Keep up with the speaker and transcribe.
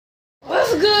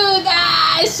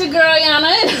It's your girl Yana,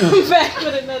 and I'm back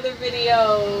with another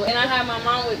video. And I have my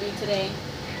mom with me today.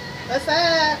 What's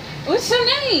up? What's your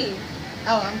name?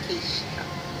 Oh, I'm Keisha.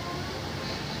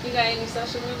 You got any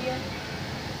social media?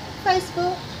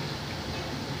 Facebook.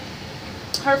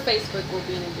 Her Facebook will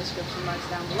be in the description box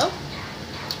down below.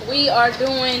 We are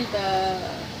doing the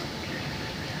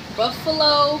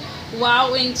Buffalo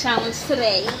Wild Wing Challenge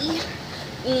today.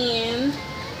 And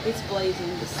it's blazing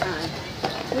this time.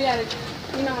 We gotta,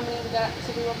 you know how many we got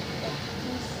to do?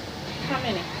 How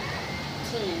many?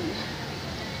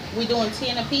 10. We doing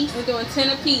 10 apiece? We're doing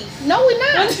 10 apiece. No, we're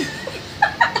not.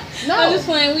 No. I'm just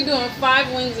playing. We're doing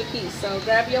 5 wings apiece. So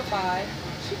grab your 5.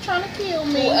 She's trying to kill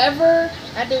me. Whoever.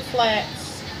 I do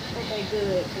flats. Okay,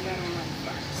 good. Because I don't like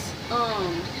flats.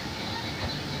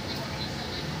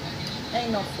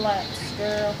 Ain't no flats,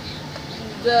 girl.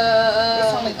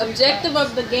 The objective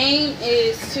of the game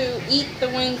is to eat the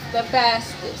wings the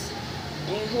fastest.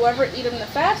 And whoever eat them the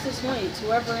fastest wins.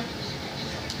 Whoever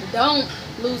don't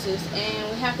loses. And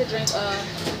we have to drink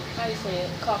how do you say it?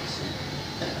 Concoction.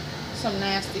 Some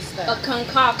nasty A stuff.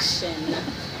 concoction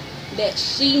that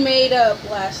she made up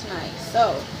last night.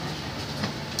 So,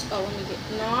 let me get.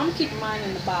 No, I'm keeping mine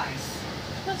in the box.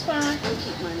 That's fine. I'm gonna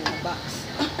keep mine in the box.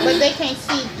 But they can't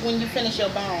see when you finish your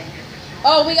bone.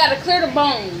 Oh, we gotta clear the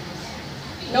bones.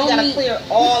 No You gotta meat. clear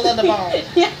all of the bones.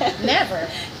 Yes. Never.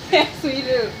 Yes, we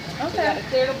do. Okay. We gotta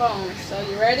clear the bones. So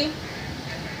you ready?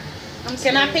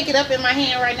 Can I pick it up in my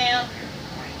hand right now?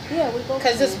 Yeah, we both.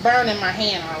 Because it's burning my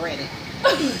hand already.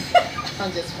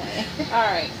 I'm just playing.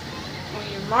 Alright. On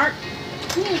your mark.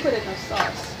 You didn't put in no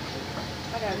sauce.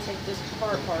 I gotta take this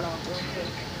hard part off real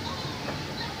quick.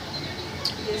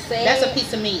 Just say That's a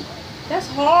piece of meat. That's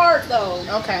hard though.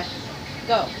 Okay.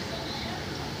 Go.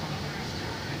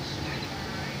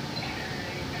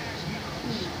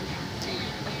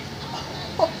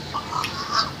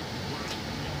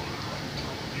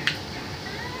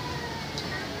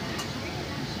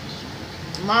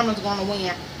 Mama's gonna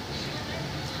win.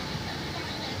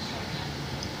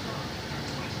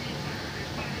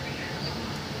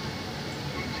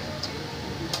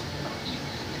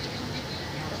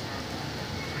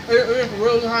 It is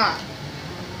really hot.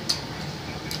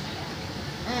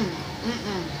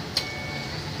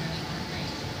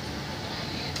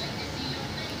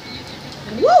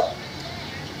 Woo!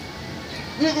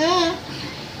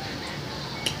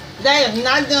 That is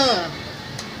not done.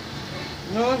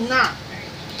 No, it's not.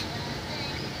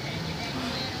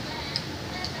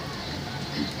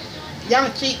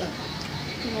 Y'all cheating.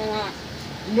 You know what?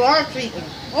 You are cheating.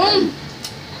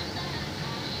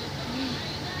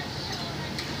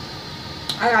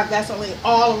 I got Vaseline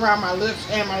all around my lips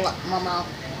and my mouth.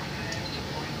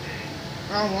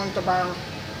 I don't want it to burn.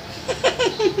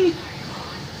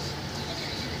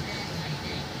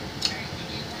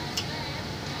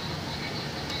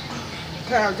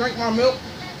 Can I drink my milk?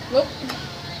 Nope.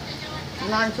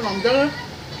 Not until I'm done.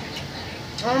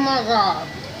 Oh my God.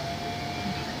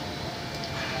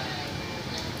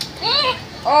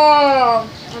 Oh,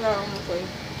 I got it on my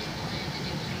face.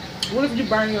 What if you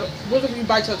burn your? What if you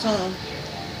bite your tongue?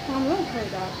 I'm gonna play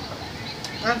that.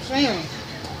 I'm saying.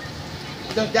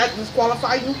 Does that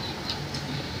disqualify you?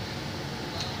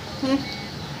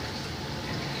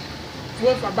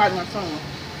 What if I bite my tongue?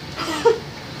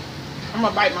 I'm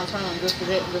gonna bite my tongue just to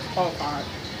get disqualified.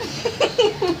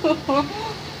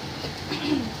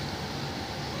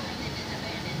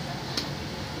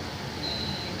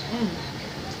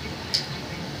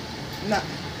 No.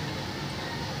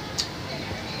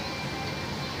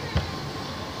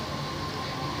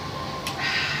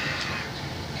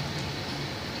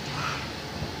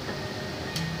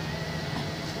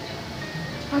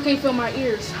 I can't feel my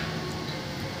ears.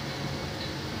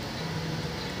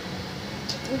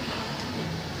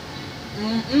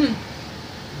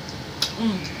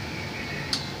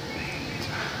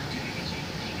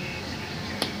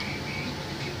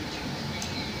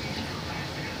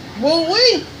 Will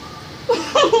we?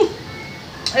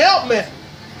 Help me.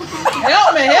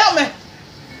 Help me, help me.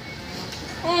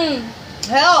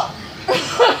 Help.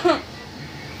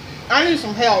 I need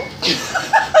some help.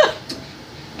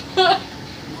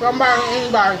 Somebody,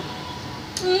 anybody.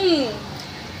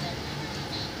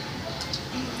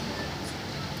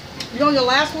 You on your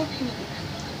last one?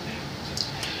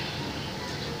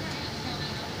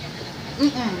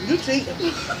 You cheating.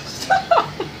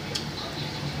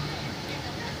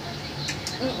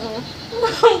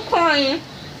 I'm crying.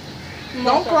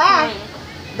 Don't cry.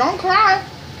 Don't cry.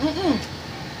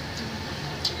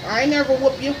 I ain't never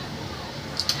whoop you.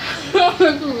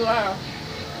 Too loud.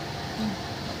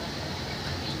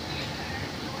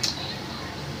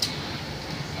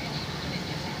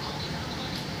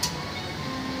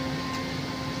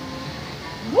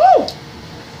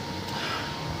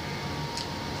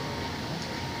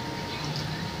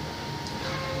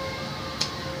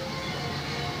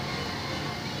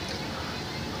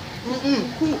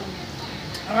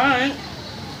 Alright.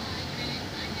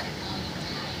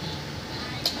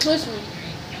 Push me.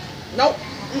 Nope.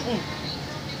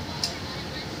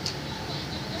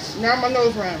 Now my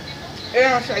nose ran.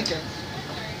 And I'm shaking.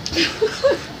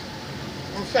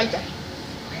 I'm shaking.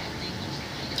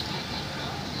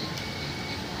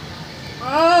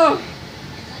 Oh.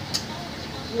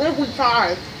 What if we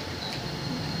tied?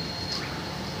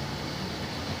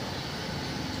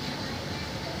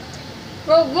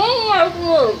 But one more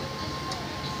food.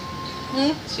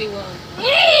 She won.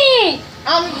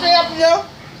 I'm the champion.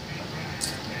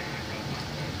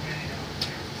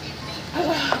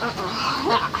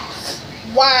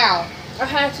 Wow. I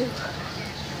had to.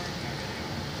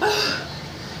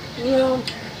 You know.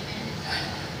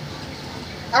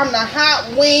 I'm the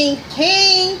hot wing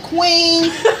king, queen,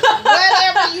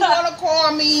 whatever you want to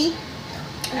call me.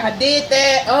 I did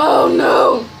that. Oh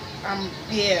no.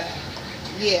 Yeah.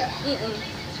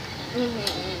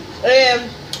 And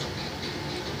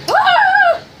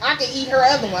I can eat her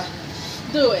other one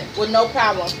Do it. with no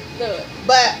problem. Do it.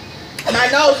 But my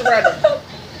nose running,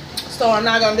 so I'm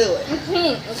not gonna do it.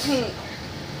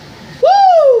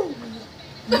 Woo!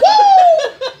 Woo!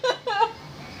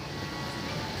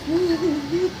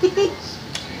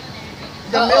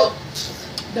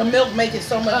 The milk make it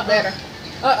so much better.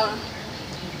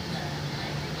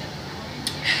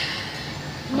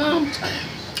 Mom.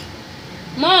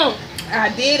 I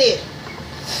did it.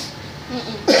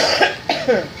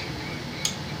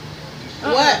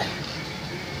 What?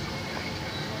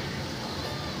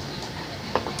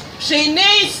 She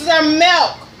needs some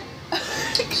milk.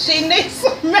 She needs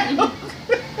some milk.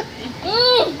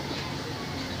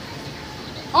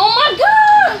 Oh my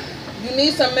God. You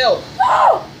need some milk.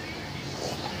 Oh.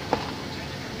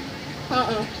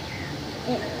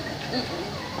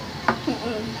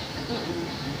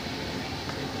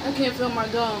 I can't feel my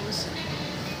gums.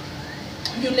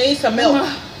 You need some milk.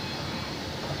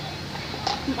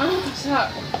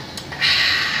 Stop.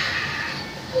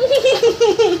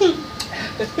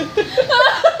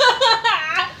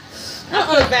 I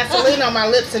put Vaseline on my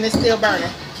lips and it's still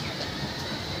burning.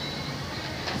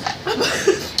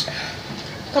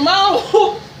 Come on.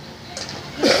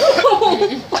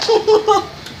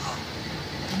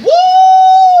 Woo!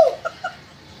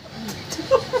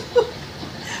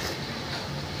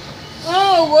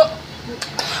 Oh, well.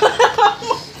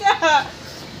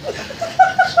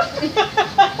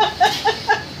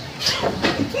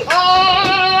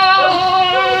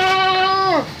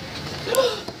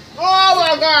 Oh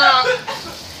my God.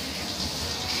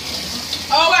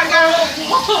 Oh my God.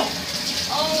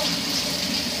 Oh my God.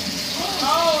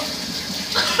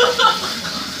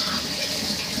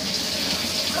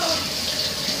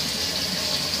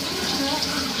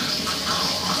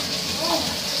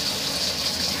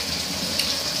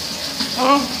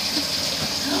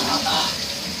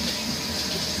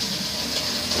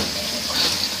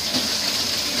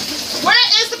 Where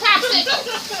is the popsicle?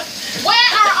 Where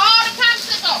are all the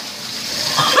popsicles?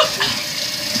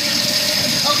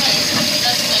 Okay,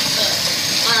 that's messed up.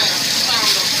 Alright, found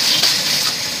them.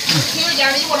 Here,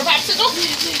 Johnny, you want a popsicle?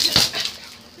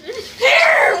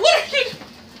 Here, what are you?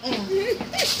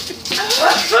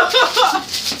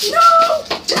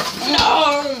 No.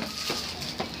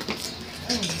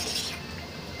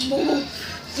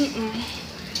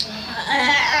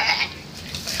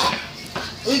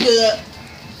 We good.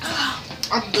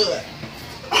 I'm good.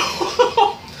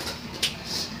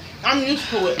 I'm used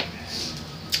to it.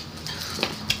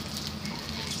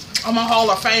 I'm a Hall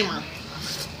of Famer.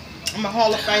 I'm a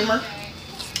Hall of Famer.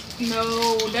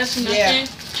 No, that's nothing. Yeah.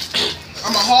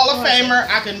 I'm a Hall of Famer.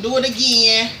 I can do it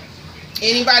again.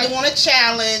 Anybody want a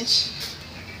challenge?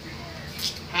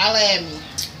 Holla at me.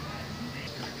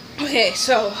 Okay,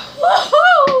 so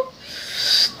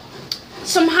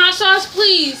some hot sauce,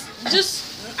 please. Just,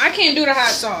 I can't do the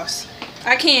hot sauce.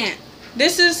 I can't.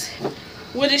 This is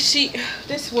what she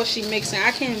mixing.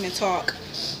 I can't even talk.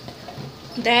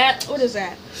 What is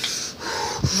that?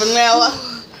 Vanilla.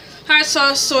 Hot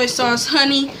sauce, soy sauce,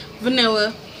 honey,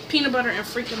 vanilla, peanut butter, and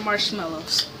freaking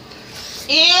marshmallows.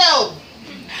 Ew.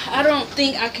 I don't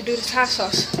think I could do this hot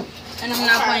sauce. And I'm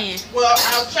not playing. Well,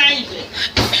 I'll change it.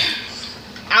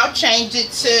 I'll change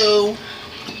it to,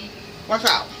 watch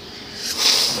out.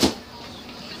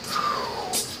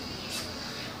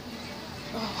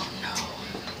 Oh no.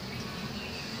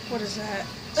 What is that?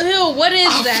 Ew, what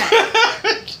is that?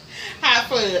 Hot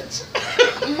fudge.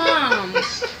 Mom.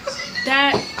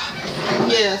 That,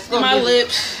 Yes. my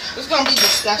lips. It's gonna be I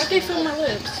disgusting. can't feel my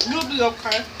lips. You'll be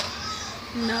okay.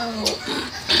 No.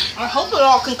 I hope it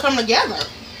all can come together.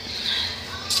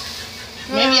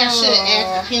 Maybe I should have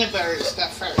added the peanut butter and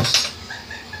stuff first.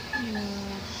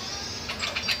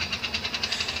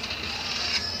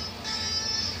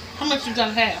 much you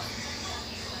gonna have?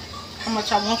 How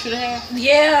much I want you to have?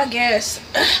 Yeah, I guess.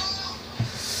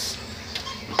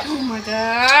 Oh my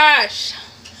gosh.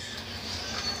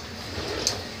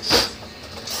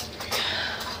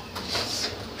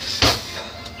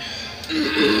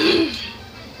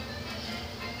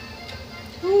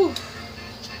 Whew.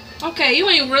 Okay, you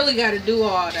ain't really got to do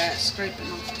all that scraping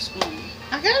off the spoon.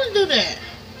 I gotta do that.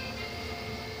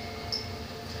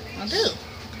 I do.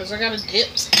 Because I gotta dip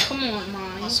Come on,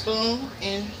 Mom. my spoon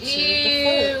into the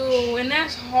Ew, and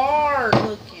that's hard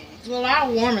looking. fudge. Well,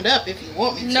 I'll warm it up if you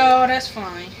want me to. No, that's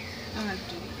fine. I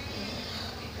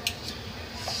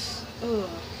do. Ugh.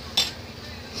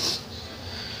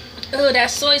 Ugh, that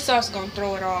soy sauce gonna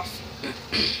throw it off.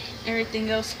 Everything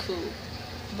else cool,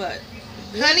 but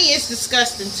Honey is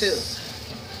disgusting too.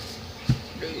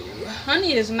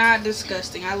 honey is not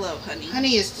disgusting. I love honey.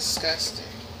 Honey is disgusting.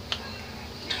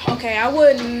 Okay, I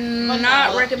would Vanilla.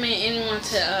 not recommend anyone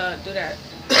to do that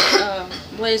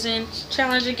Blazin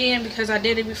challenge again because I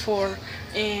did it before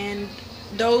and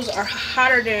those are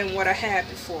hotter than what I had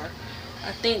before.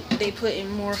 I think they put in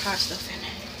more hot stuff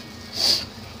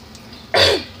in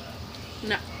it.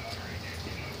 No.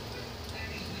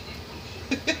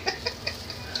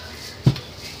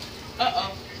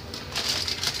 Uh-oh.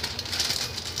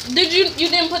 Did you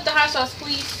didn't put the hot sauce,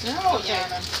 please? No, Okay.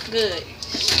 yeah. Good.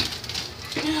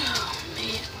 Oh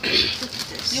man. Look at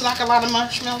this. You like a lot of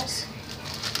marshmallows?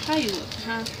 How you look,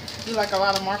 huh? You like a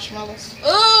lot of marshmallows?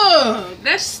 Ugh,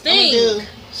 that I'm stinks. gonna do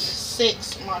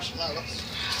 6 marshmallows.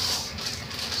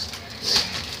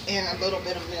 And a little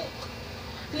bit of milk.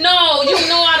 No, you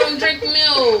know I don't drink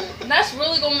milk. That's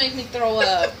really gonna make me throw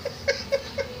up.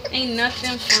 Ain't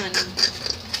nothing funny.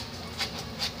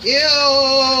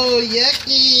 Ew,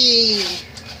 yucky.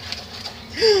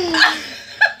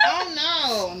 Oh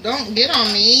no, don't get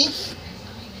on me.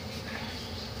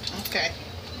 Okay,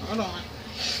 hold on.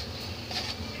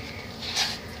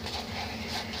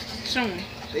 Show me.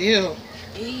 Ew,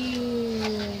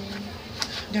 Ew.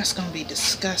 that's gonna be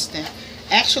disgusting.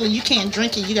 Actually, you can't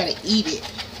drink it, you gotta eat it.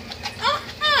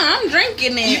 I'm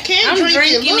drinking it. You can't I'm drink it,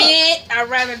 drinking look. it. I'd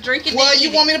rather drink it Well, than you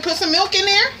eat want me to put some milk in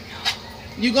there?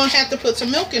 You're gonna have to put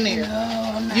some milk in it. there.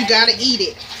 No, I'm not. You gotta eat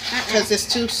it Uh-uh. because it's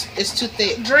too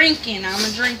thick. Drinking. I'ma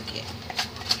drink it.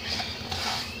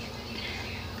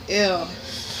 Ew,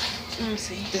 Let me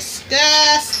see.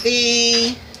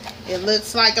 disgusting. It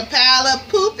looks like a pile of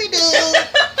poopy doo.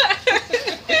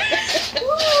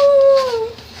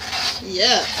 Woo.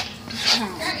 Yeah.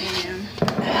 Oh man.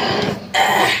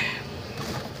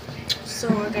 So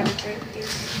I gotta drink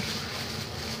this.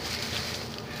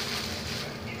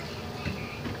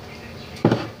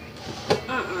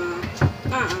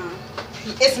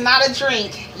 It's not a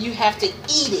drink. You have to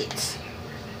eat it.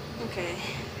 Okay.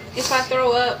 If I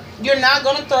throw up, You're not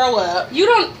gonna throw up. you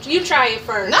don't. You try it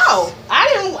first. No, I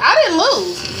didn't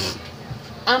lose.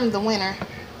 I'm the winner.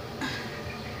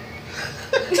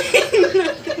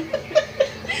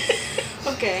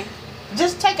 Okay.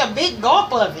 Just take a big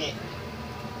gulp of it.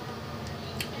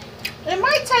 It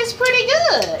might taste pretty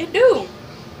good. It do.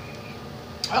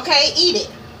 Okay, eat it.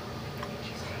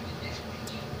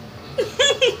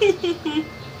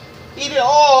 Eat it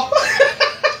all.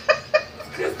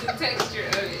 Because the texture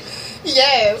of it.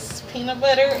 Yes, peanut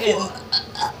butter and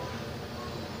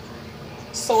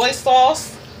soy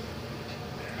sauce.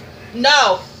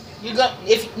 No,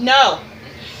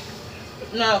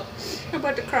 no. I'm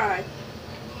about to cry.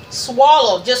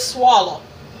 Swallow, just swallow.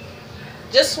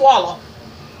 Just swallow.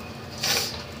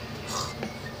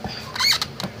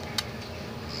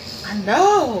 I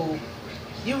know.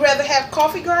 You rather have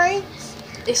coffee grains?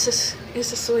 It's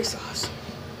a soy sauce.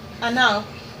 I know.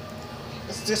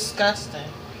 It's disgusting.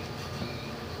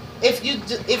 If you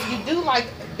do like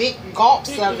big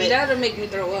gulps of it, That'll make me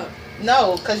throw up.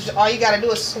 no, because all you gotta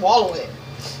do is swallow it.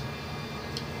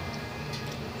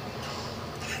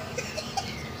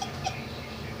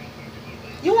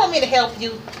 You want me to help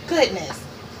you? Goodness.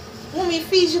 Want me to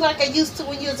feed you like I used to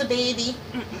when you was a baby?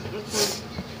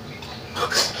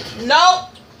 Nope.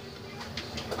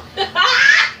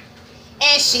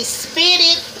 And she spit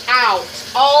it out.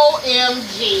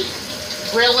 OMG.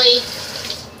 Really?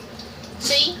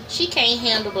 See? She can't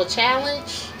handle the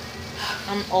challenge.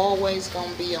 I'm always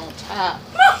gonna be on top.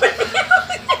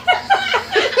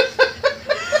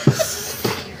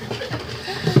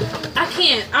 I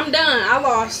can't. I'm done. I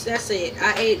lost. That's it.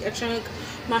 I ate a chunk.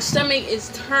 My stomach is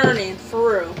turning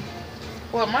for real.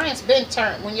 Well, mine's been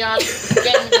turned when y'all gave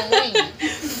me the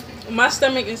wings. My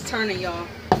stomach is turning, y'all.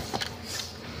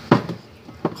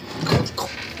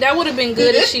 That would have been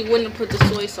good if she wouldn't have put the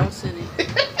soy sauce in it.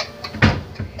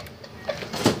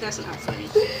 That's not funny.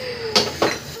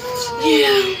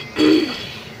 Yeah.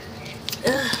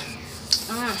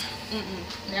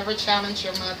 Never challenge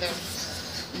your mother.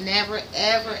 Never,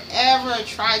 ever, ever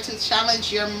try to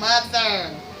challenge your mother.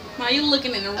 Ma, you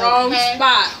looking in the wrong Okay.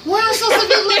 spot. Where am I supposed to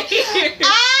be looking?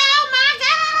 Oh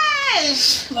my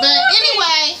gosh! But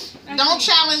anyway, don't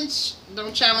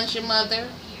challenge your mother.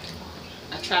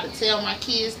 I try to tell my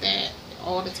kids that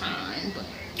all the time, but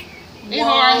they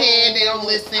hard head, they don't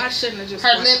listen. I shouldn't have just.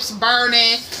 Her lips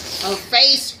burning, her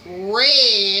face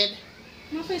red.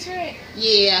 My face red.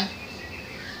 Yeah.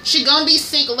 She gonna be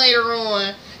sick later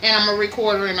on, and I'm gonna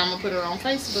record her and I'm gonna put her on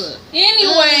Facebook.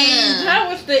 Anyways, that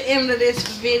was the end of this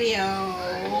video.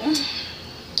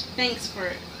 Thanks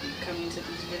for coming to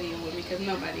this video with me, because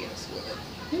nobody else would.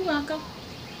 You're welcome.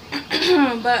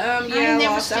 But yeah,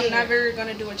 never I'm scared. never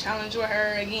gonna do a challenge with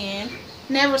her again.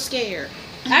 Never scared.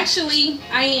 Actually,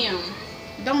 I am.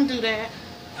 Don't do that.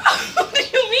 What do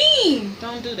you mean?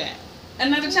 Don't do that.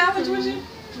 Another challenge with you?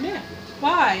 Yeah.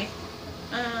 Why?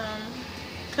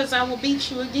 Cause I will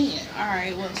beat you again.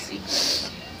 Alright, we'll see.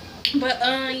 But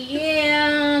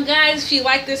yeah, guys, if you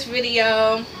like this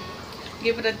video,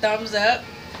 give it a thumbs up.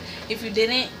 If you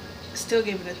didn't, still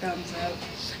give it a thumbs up.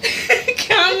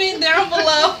 Comment down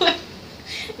below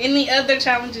any other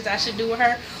challenges I should do with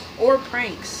her, or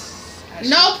pranks.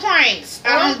 No pranks.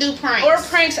 I don't do pranks. Or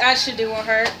pranks I should do with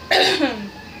her.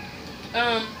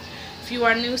 If you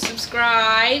are new,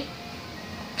 subscribe.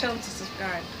 Tell them to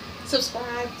subscribe.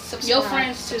 Subscribe. Your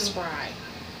friends too. Subscribe.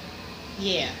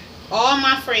 Yeah. All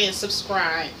my friends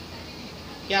subscribe.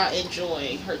 Y'all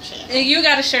enjoy her channel. And you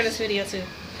gotta share this video too.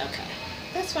 Okay.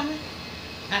 That's fine.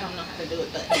 I don't know how to do it,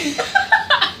 but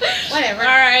whatever.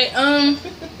 Alright,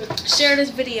 share this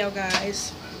video,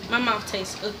 guys. My mouth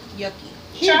tastes yucky.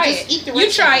 Here, Try just it. eat the You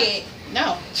rest try of it.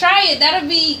 No. Try it. That'll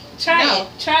be. Try No. it.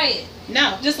 Try it.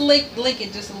 No. Just lick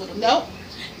it just a little bit. Nope.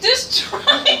 Just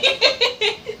try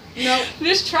it. Nope.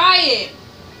 Just try it.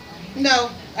 No.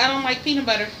 I don't like peanut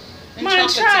butter and Mom,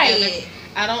 chocolate try together. it.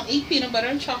 I don't eat peanut butter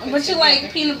and chocolate But you together.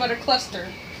 like peanut butter cluster.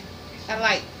 I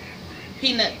like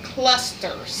peanut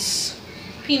clusters.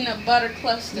 Peanut butter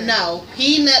cluster. No,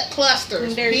 peanut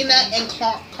clusters. There's- Peanut and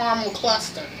caramel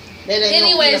cluster. That ain't no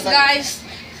Anyways, peanut butter. guys,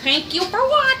 thank you for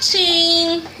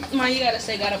watching. Ma, you gotta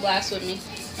say "Gotta blast" with me.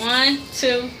 1,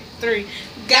 2, 3.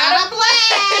 Gotta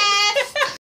blast!